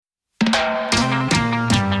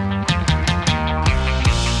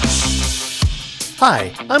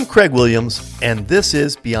Hi, I'm Craig Williams, and this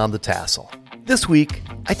is Beyond the Tassel. This week,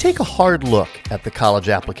 I take a hard look at the college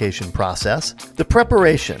application process, the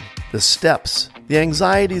preparation, the steps, the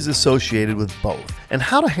anxieties associated with both, and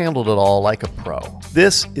how to handle it all like a pro.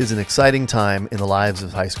 This is an exciting time in the lives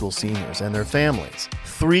of high school seniors and their families.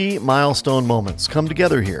 3 milestone moments come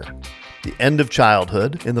together here. The end of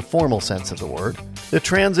childhood, in the formal sense of the word, the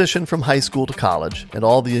transition from high school to college and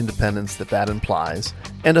all the independence that implies,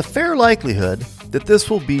 and a fair likelihood that this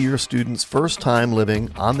will be your students' first time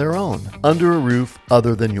living on their own, under a roof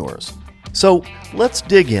other than yours. So let's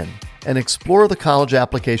dig in and explore the college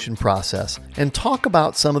application process and talk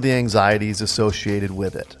about some of the anxieties associated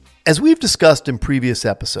with it. As we've discussed in previous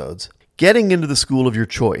episodes, getting into the school of your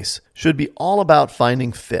choice should be all about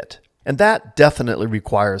finding fit. And that definitely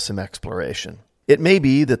requires some exploration. It may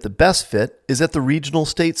be that the best fit is at the regional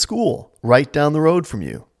state school, right down the road from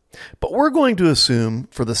you. But we're going to assume,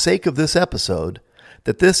 for the sake of this episode,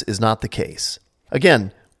 that this is not the case.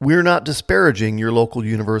 Again, we're not disparaging your local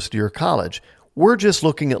university or college. We're just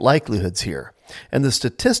looking at likelihoods here. And the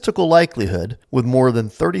statistical likelihood, with more than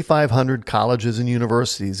 3,500 colleges and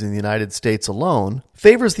universities in the United States alone,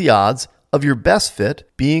 favors the odds of your best fit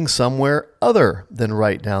being somewhere other than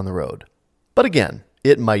right down the road. But again,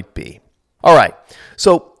 it might be. All right,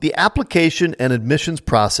 so the application and admissions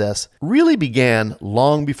process really began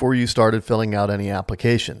long before you started filling out any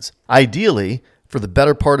applications. Ideally, for the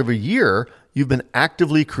better part of a year, you've been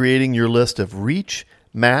actively creating your list of reach,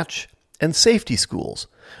 match, and safety schools,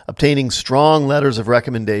 obtaining strong letters of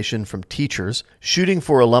recommendation from teachers, shooting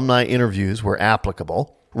for alumni interviews where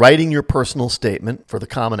applicable, writing your personal statement for the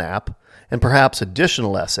Common App, and perhaps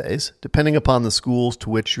additional essays, depending upon the schools to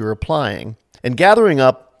which you're applying, and gathering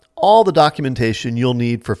up all the documentation you'll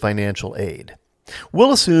need for financial aid.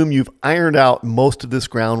 We'll assume you've ironed out most of this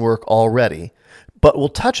groundwork already, but we'll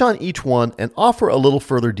touch on each one and offer a little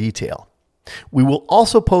further detail. We will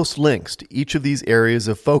also post links to each of these areas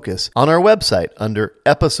of focus on our website under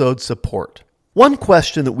Episode Support. One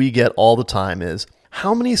question that we get all the time is,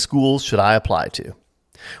 how many schools should I apply to?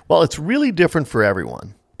 Well, it's really different for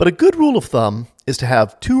everyone. But a good rule of thumb is to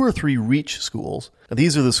have 2 or 3 reach schools. Now,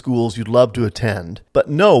 these are the schools you'd love to attend, but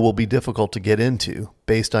know will be difficult to get into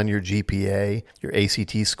based on your GPA, your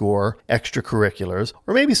ACT score, extracurriculars,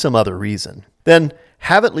 or maybe some other reason. Then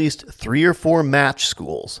have at least 3 or 4 match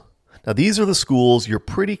schools. Now, these are the schools you're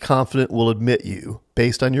pretty confident will admit you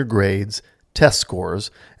based on your grades, test scores,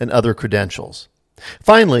 and other credentials.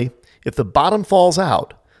 Finally, if the bottom falls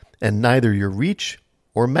out and neither your reach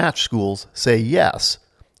or match schools say yes,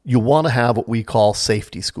 you'll want to have what we call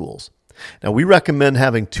safety schools. Now, we recommend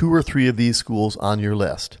having 2 or 3 of these schools on your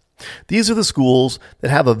list. These are the schools that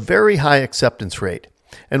have a very high acceptance rate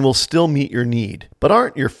and will still meet your need, but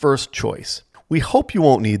aren't your first choice. We hope you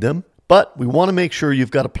won't need them, but we want to make sure you've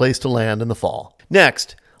got a place to land in the fall.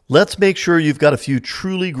 Next, let's make sure you've got a few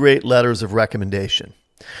truly great letters of recommendation.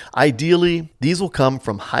 Ideally, these will come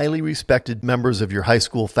from highly respected members of your high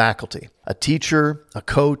school faculty, a teacher, a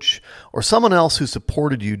coach, or someone else who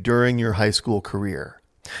supported you during your high school career.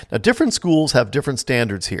 Now, different schools have different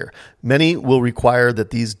standards here. Many will require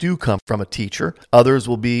that these do come from a teacher. Others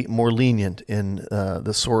will be more lenient in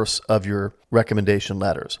the source of your recommendation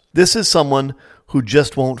letters. This is someone who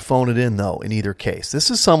just won't phone it in, though, in either case.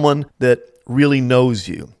 This is someone that really knows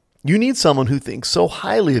you. You need someone who thinks so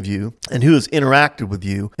highly of you and who has interacted with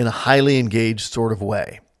you in a highly engaged sort of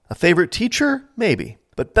way. A favorite teacher? Maybe.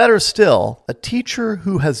 But better still, a teacher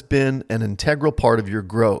who has been an integral part of your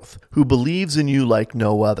growth, who believes in you like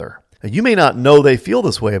no other. Now, you may not know they feel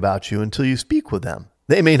this way about you until you speak with them.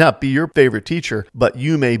 They may not be your favorite teacher, but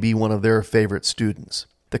you may be one of their favorite students.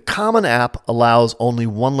 The Common App allows only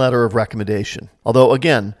 1 letter of recommendation, although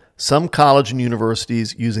again, some college and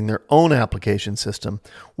universities using their own application system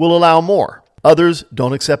will allow more. Others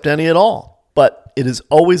don't accept any at all. But it is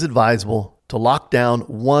always advisable to lock down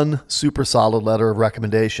 1 super solid letter of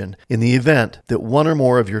recommendation in the event that 1 or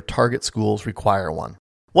more of your target schools require one.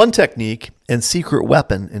 One technique, and secret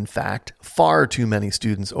weapon, in fact, far too many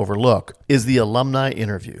students overlook, is the alumni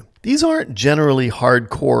interview. These aren't generally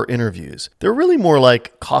hardcore interviews. They're really more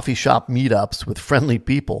like coffee shop meetups with friendly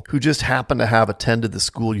people who just happen to have attended the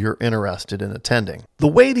school you're interested in attending. The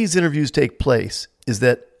way these interviews take place is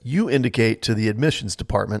that you indicate to the admissions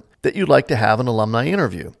department that you'd like to have an alumni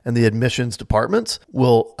interview, and the admissions departments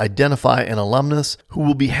will identify an alumnus who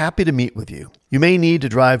will be happy to meet with you. You may need to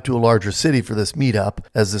drive to a larger city for this meetup,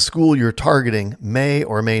 as the school you're targeting may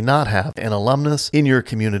or may not have an alumnus in your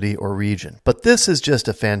community or region. But this is just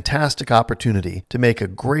a fantastic opportunity to make a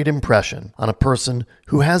great impression on a person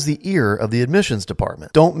who has the ear of the admissions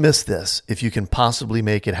department. Don't miss this if you can possibly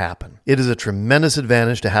make it happen. It is a tremendous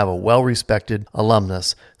advantage to have a well-respected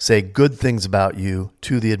alumnus say good things about you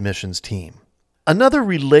to the admissions team. Another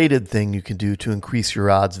related thing you can do to increase your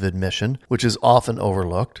odds of admission, which is often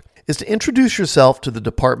overlooked, is to introduce yourself to the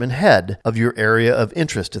department head of your area of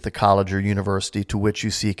interest at the college or university to which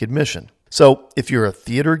you seek admission. So, if you're a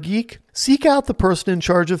theater geek, seek out the person in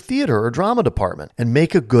charge of theater or drama department and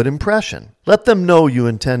make a good impression. Let them know you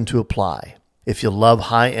intend to apply. If you love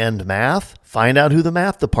high-end math, find out who the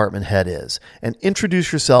math department head is and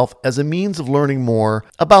introduce yourself as a means of learning more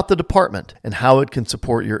about the department and how it can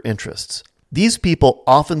support your interests. These people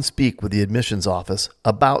often speak with the admissions office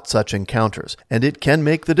about such encounters, and it can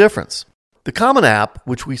make the difference. The Common App,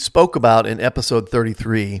 which we spoke about in episode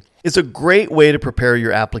 33, is a great way to prepare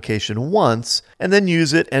your application once and then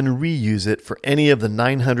use it and reuse it for any of the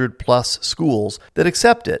 900 plus schools that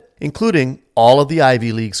accept it, including all of the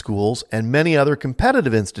Ivy League schools and many other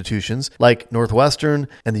competitive institutions like Northwestern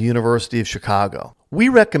and the University of Chicago. We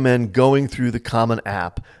recommend going through the Common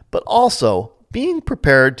App, but also being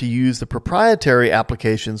prepared to use the proprietary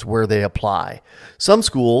applications where they apply. Some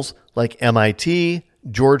schools, like MIT,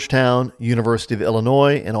 Georgetown, University of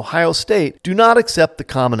Illinois, and Ohio State, do not accept the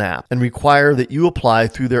Common App and require that you apply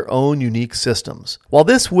through their own unique systems. While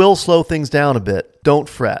this will slow things down a bit, don't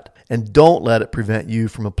fret, and don't let it prevent you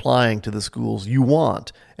from applying to the schools you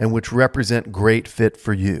want and which represent great fit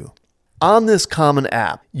for you. On this Common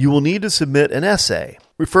App, you will need to submit an essay,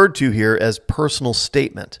 referred to here as personal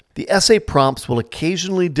statement. The essay prompts will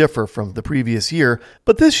occasionally differ from the previous year,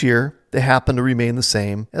 but this year they happen to remain the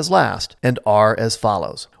same as last and are as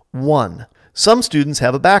follows. 1. Some students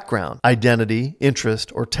have a background, identity,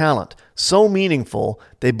 interest, or talent so meaningful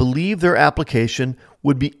they believe their application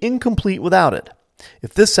would be incomplete without it.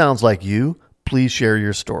 If this sounds like you, please share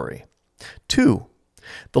your story. 2.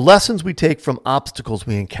 The lessons we take from obstacles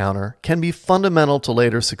we encounter can be fundamental to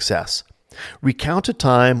later success. Recount a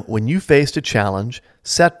time when you faced a challenge,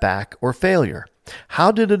 setback, or failure.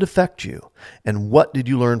 How did it affect you, and what did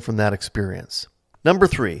you learn from that experience?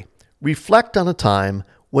 3, reflect on a time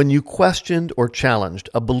when you questioned or challenged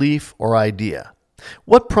a belief or idea.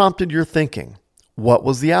 What prompted your thinking? What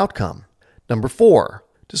was the outcome? 4,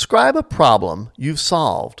 describe a problem you've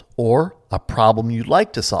solved or a problem you'd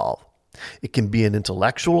like to solve. It can be an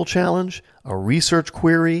intellectual challenge, a research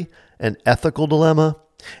query, an ethical dilemma,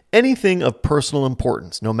 anything of personal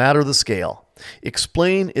importance, no matter the scale.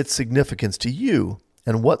 Explain its significance to you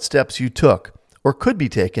and what steps you took or could be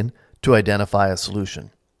taken to identify a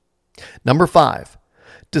solution. 5,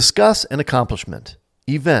 discuss an accomplishment,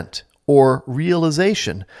 event, or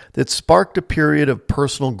realization that sparked a period of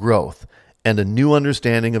personal growth and a new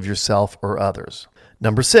understanding of yourself or others.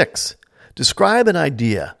 6, describe an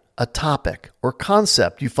idea, a topic, or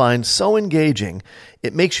concept you find so engaging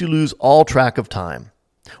it makes you lose all track of time.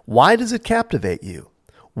 Why does it captivate you?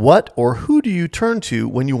 What or who do you turn to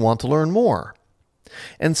when you want to learn more?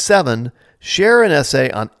 And 7, share an essay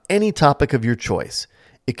on any topic of your choice.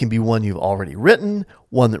 It can be one you've already written,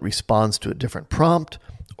 one that responds to a different prompt,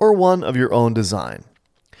 or one of your own design.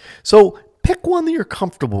 So pick one that you're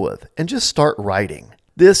comfortable with and just start writing.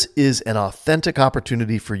 This is an authentic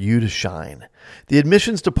opportunity for you to shine. The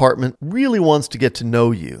admissions department really wants to get to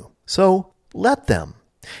know you, so let them.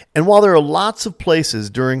 And while there are lots of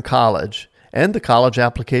places during college and the college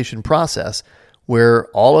application process where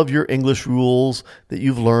all of your English rules that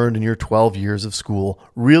you've learned in your 12 years of school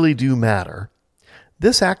really do matter,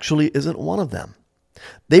 this actually isn't one of them.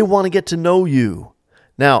 They want to get to know you.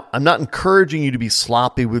 Now, I'm not encouraging you to be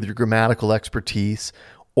sloppy with your grammatical expertise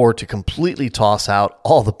or to completely toss out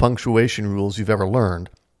all the punctuation rules you've ever learned.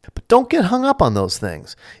 But don't get hung up on those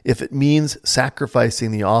things if it means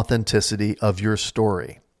sacrificing the authenticity of your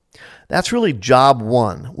story. That's really job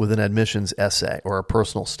one with an admissions essay or a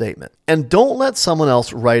personal statement. And don't let someone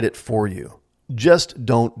else write it for you. Just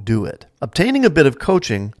don't do it. Obtaining a bit of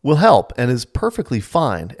coaching will help and is perfectly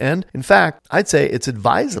fine. And in fact, I'd say it's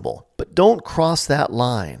advisable. But don't cross that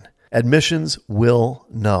line. Admissions will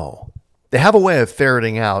know. They have a way of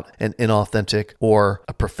ferreting out an inauthentic or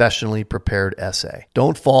a professionally prepared essay.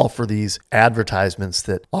 Don't fall for these advertisements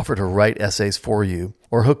that offer to write essays for you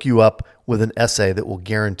or hook you up with an essay that will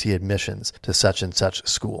guarantee admissions to such and such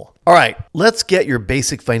school. All right, let's get your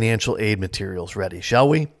basic financial aid materials ready, shall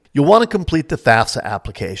we? You'll want to complete the FAFSA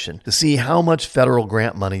application to see how much federal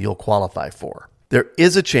grant money you'll qualify for. There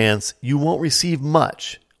is a chance you won't receive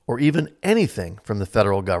much, or even anything from the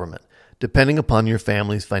federal government, depending upon your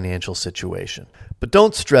family's financial situation. But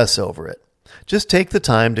don't stress over it. Just take the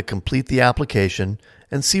time to complete the application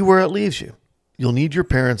and see where it leaves you. You'll need your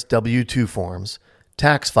parents' W-2 forms,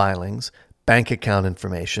 tax filings, bank account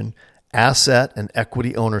information, asset and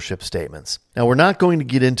equity ownership statements. Now, we're not going to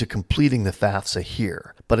get into completing the FAFSA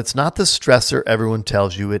here, but it's not the stressor everyone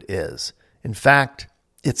tells you it is. In fact,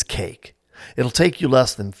 it's cake. It'll take you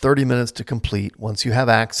less than 30 minutes to complete once you have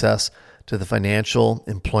access to the financial,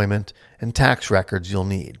 employment, and tax records you'll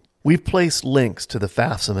need. We've placed links to the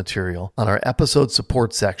FAFSA material on our episode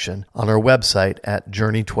support section on our website at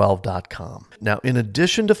journey12.com. Now, in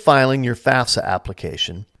addition to filing your FAFSA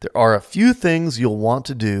application, there are a few things you'll want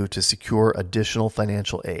to do to secure additional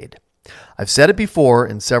financial aid. I've said it before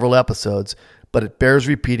in several episodes, but it bears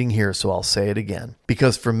repeating here, so I'll say it again.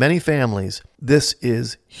 Because for many families, this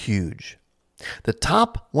is huge. The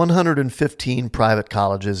top 115 private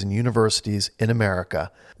colleges and universities in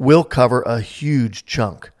America will cover a huge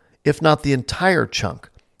chunk, if not the entire chunk,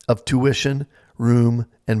 of tuition, room,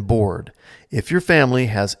 and board if your family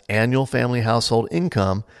has annual family household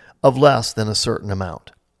income of less than a certain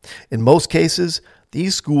amount. In most cases,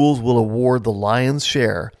 these schools will award the lion's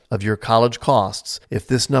share of your college costs if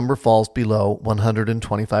this number falls below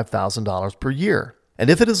 $125,000 per year. And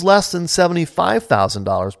if it is less than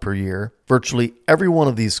 $75,000 per year, virtually every one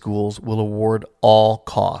of these schools will award all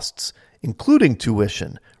costs, including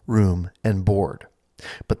tuition, room, and board.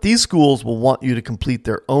 But these schools will want you to complete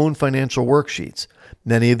their own financial worksheets.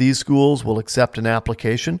 Many of these schools will accept an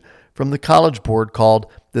application from the College Board called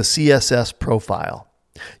the CSS Profile.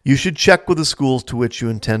 You should check with the schools to which you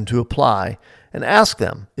intend to apply and ask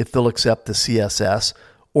them if they'll accept the CSS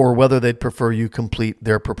or whether they'd prefer you complete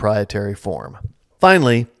their proprietary form.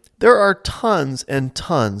 Finally, there are tons and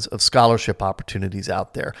tons of scholarship opportunities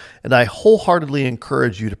out there, and I wholeheartedly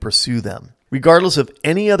encourage you to pursue them, regardless of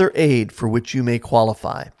any other aid for which you may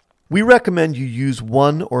qualify. We recommend you use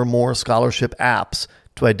one or more scholarship apps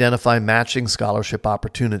to identify matching scholarship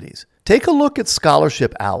opportunities. Take a look at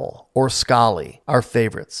Scholarship Owl or Scholly, our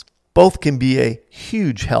favorites. Both can be a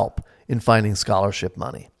huge help in finding scholarship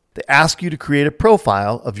money. They ask you to create a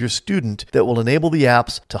profile of your student that will enable the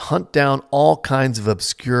apps to hunt down all kinds of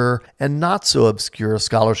obscure and not so obscure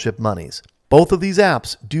scholarship monies. Both of these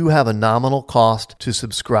apps do have a nominal cost to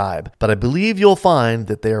subscribe, but I believe you'll find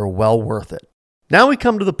that they are well worth it. Now we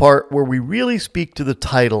come to the part where we really speak to the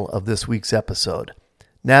title of this week's episode,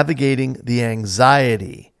 Navigating the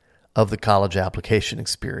Anxiety of the College Application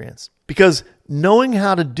Experience. Because knowing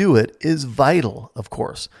how to do it is vital, of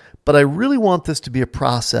course, but I really want this to be a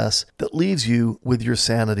process that leaves you with your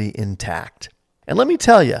sanity intact. And let me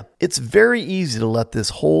tell you, it's very easy to let this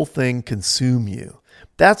whole thing consume you.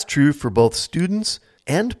 That's true for both students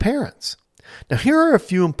and parents. Now, here are a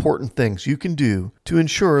few important things you can do to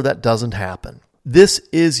ensure that doesn't happen. This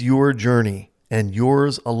is your journey and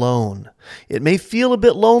yours alone. It may feel a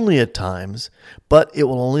bit lonely at times, but it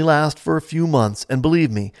will only last for a few months. And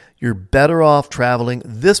believe me, you're better off traveling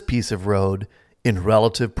this piece of road in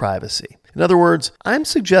relative privacy. In other words, I'm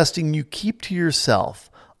suggesting you keep to yourself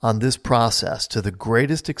on this process to the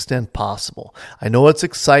greatest extent possible. I know it's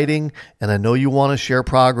exciting, and I know you want to share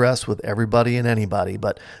progress with everybody and anybody,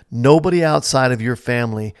 but nobody outside of your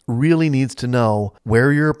family really needs to know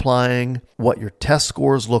where you're applying, what your test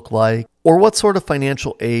scores look like, or what sort of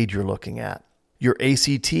financial aid you're looking at. Your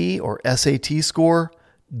ACT or SAT score,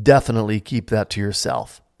 definitely keep that to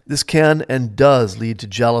yourself. This can and does lead to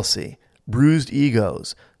jealousy, bruised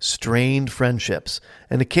egos, strained friendships,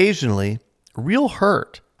 and occasionally real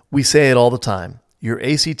hurt. We say it all the time. Your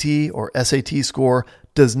ACT or SAT score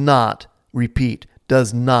does not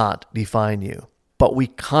define you. But we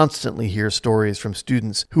constantly hear stories from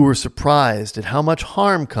students who were surprised at how much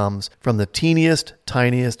harm comes from the teeniest,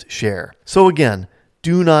 tiniest share. So again,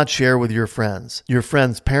 do not share with your friends'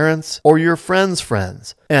 parents, or your friends'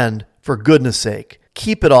 friends. And for goodness sake,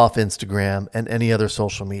 keep it off Instagram and any other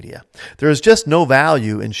social media. There is just no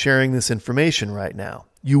value in sharing this information right now.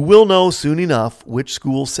 You will know soon enough which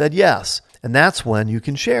school said yes, and that's when you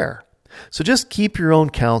can share. So just keep your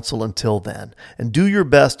own counsel until then, and do your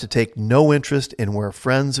best to take no interest in where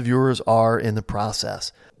friends of yours are in the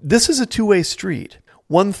process. This is a two-way street.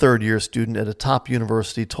 One third-year student at a top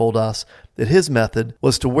university told us that his method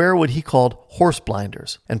was to wear what he called horse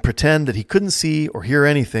blinders and pretend that he couldn't see or hear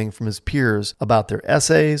anything from his peers about their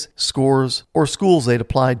essays, scores, or schools they'd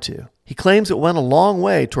applied to. He claims it went a long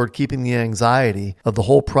way toward keeping the anxiety of the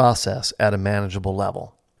whole process at a manageable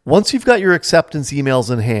level. Once you've got your acceptance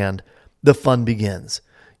emails in hand, the fun begins.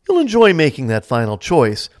 You'll enjoy making that final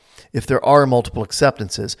choice if there are multiple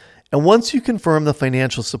acceptances, And once you confirm the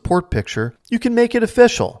financial support picture, you can make it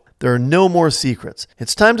official. There are no more secrets.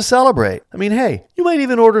 It's time to celebrate. I mean, hey, you might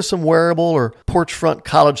even order some wearable or porch front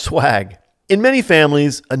college swag. In many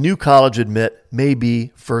families, a new college admit may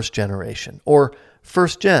be first generation or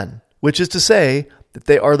first gen, which is to say that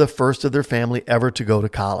they are the first of their family ever to go to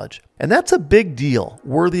college. And that's a big deal,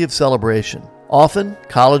 worthy of celebration. Often,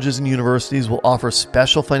 colleges and universities will offer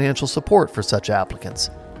special financial support for such applicants.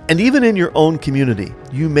 And even in your own community,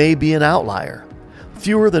 you may be an outlier.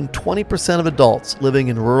 Fewer than 20% of adults living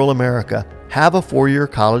in rural America have a 4-year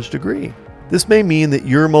college degree. This may mean that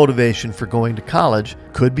your motivation for going to college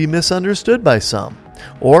could be misunderstood by some,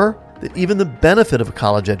 or that even the benefit of a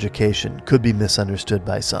college education could be misunderstood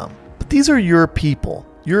by some. But these are your people,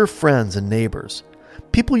 your friends and neighbors,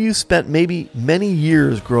 people you spent maybe many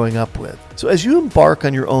years growing up with. So as you embark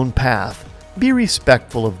on your own path, be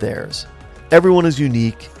respectful of theirs. Everyone is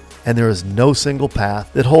unique, and there is no single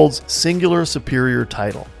path that holds singular superior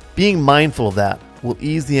title. Being mindful of that will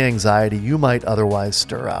ease the anxiety you might otherwise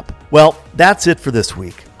stir up. Well, that's it for this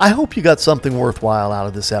week. I hope you got something worthwhile out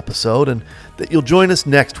of this episode and that you'll join us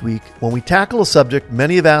next week when we tackle a subject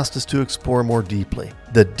many have asked us to explore more deeply: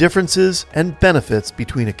 the differences and benefits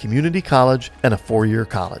between a community college and a 4-year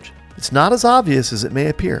college. It's not as obvious as it may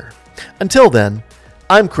appear. Until then,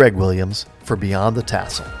 I'm Craig Williams for Beyond the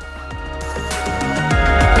Tassel.